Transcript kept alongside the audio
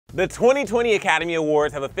The 2020 Academy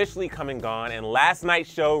Awards have officially come and gone, and last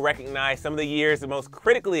night's show recognized some of the year's most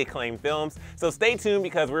critically acclaimed films, so stay tuned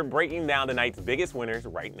because we're breaking down the night's biggest winners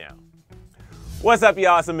right now. What's up,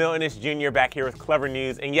 y'all? It's Emile Ennis Jr. back here with Clevver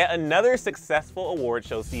News, and yet another successful award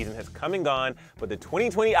show season has come and gone, but the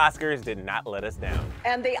 2020 Oscars did not let us down.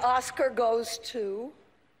 And the Oscar goes to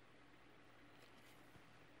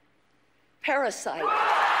Parasite.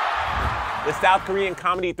 The South Korean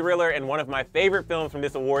comedy thriller and one of my favorite films from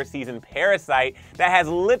this award season, Parasite, that has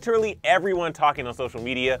literally everyone talking on social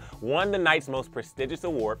media, won the night's most prestigious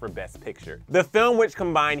award for Best Picture. The film, which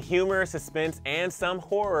combined humor, suspense, and some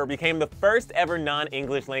horror, became the first ever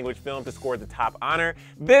non-English language film to score the top honor.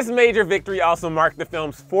 This major victory also marked the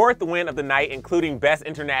film's fourth win of the night, including Best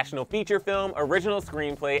International Feature Film, Original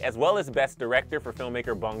Screenplay, as well as Best Director for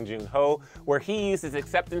filmmaker Bong Joon Ho, where he used his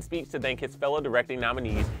acceptance speech to thank his fellow directing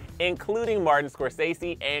nominees, including Martin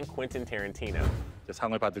Scorsese and Quentin Tarantino.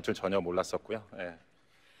 상을 받을 줄 전혀 몰랐었고요. 예.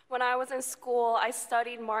 When I was in school, I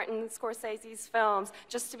studied Martin Scorsese's films.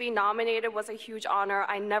 Just to be nominated was a huge honor.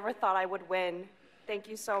 I never thought I would win. Thank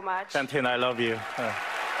you so much. Quentin, I love you.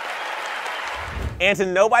 And to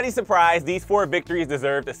nobody's surprise, these four victories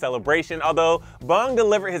deserved a celebration. Although Bong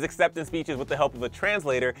delivered his acceptance speeches with the help of a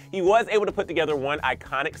translator, he was able to put together one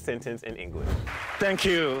iconic sentence in English. Thank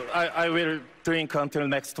you. I will drink until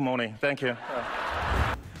next morning. Thank you.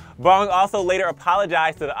 Bong also later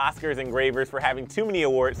apologized to the Oscars engravers for having too many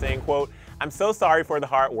awards, saying, quote, "I'm so sorry for the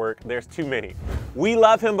hard work. There's too many." We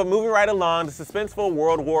love him, but moving right along, the suspenseful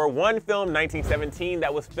World War I film 1917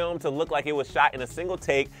 that was filmed to look like it was shot in a single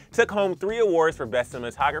take took home 3 awards for Best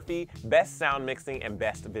Cinematography, Best Sound Mixing, and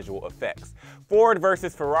Best Visual Effects. Ford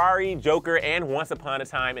vs. Ferrari, Joker, and Once Upon a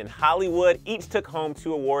Time in Hollywood each took home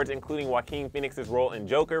 2 awards, including Joaquin Phoenix's role in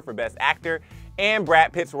Joker for Best Actor, and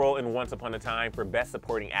Brad Pitt's role in Once Upon a Time for Best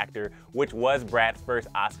Supporting Actor, which was Brad's first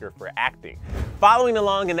Oscar for acting. Following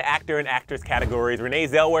along in the actor and actress categories, Renee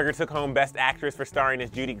Zellweger took home Best Actress for starring as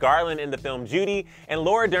Judy Garland in the film Judy, and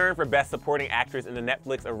Laura Dern for Best Supporting Actress in the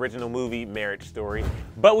Netflix original movie Marriage Story.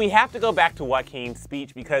 But we have to go back to Joaquin's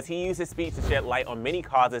speech because he used his speech to shed light on many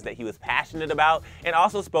causes that he was passionate about and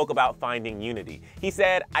also spoke about finding unity. He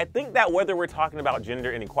said, "I think that whether we're talking about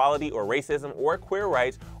gender inequality or racism or queer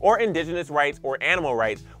rights or indigenous rights or animal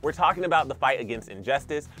rights, we're talking about the fight against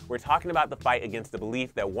injustice. We're talking about the fight against the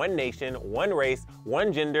belief that one nation, one race,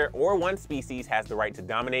 one gender, or one species has the right to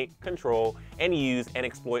dominate, control, and use and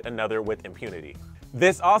exploit another with impunity."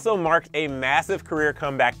 This also marked a massive career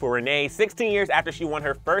comeback for Renee, 16 years after she won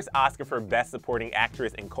her first Oscar for Best Supporting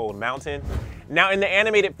Actress in Cold Mountain. Now, in the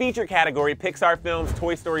animated feature category, Pixar films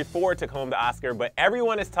Toy Story 4 took home the Oscar, but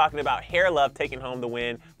everyone is talking about Hair Love taking home the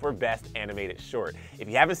win for Best Animated Short. If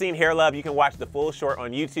you haven't seen Hair Love, you can watch the full short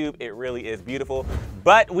on YouTube. It really is beautiful.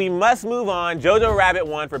 But we must move on. Jojo Rabbit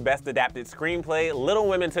won for Best Adapted Screenplay. Little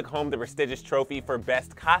Women took home the prestigious trophy for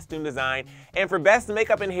Best Costume Design. And for Best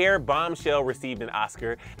Makeup and Hair, Bombshell received an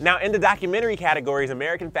Oscar. Now, in the documentary categories,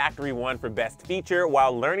 American Factory won for Best Feature,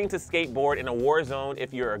 while Learning to Skateboard in a War Zone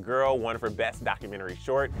If You're a Girl won for Best Documentary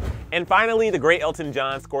Short. And finally, the great Elton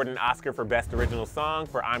John scored an Oscar for Best Original Song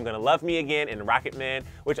for I'm Gonna Love Me Again in Rocket Man,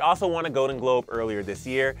 which also won a Golden Globe earlier this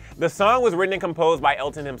year. The song was written and composed by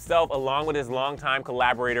Elton himself, along with his longtime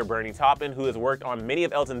collaborator Bernie Taupin, who has worked on many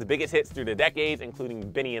of Elton's biggest hits through the decades,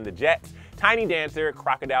 including Benny and the Jets, Tiny Dancer,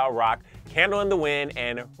 Crocodile Rock, Candle in the Wind,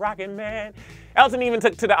 and Rockin' Man. Elton even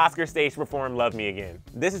took to the Oscar stage to perform Love Me Again.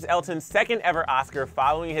 This is Elton's second ever Oscar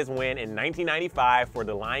following his win in 1995 for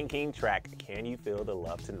the Lion King track, Can You Feel the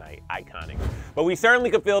Love Tonight? Iconic. But we certainly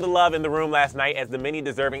could feel the love in the room last night as the many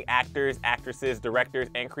deserving actors, actresses, directors,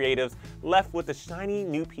 and creatives left with a shiny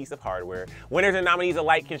new piece of hardware. Winners and nominees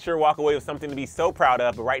alike can sure walk away with something to be so proud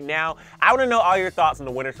of, but right now, I want to know all your thoughts on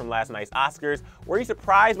the winners from last night's Oscars. Were you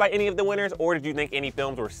surprised by any of the winners, or did you think any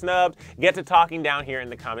films were snubbed? Get to talking down here in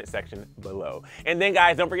the comment section below. And then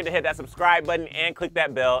guys, don't forget to hit that subscribe button and click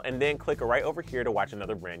that bell, and then click right over here to watch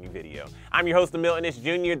another brand new video. I'm your host, Emile Ennis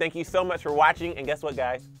Jr. Thank you so much for watching, and guess what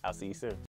guys? I'll see you soon.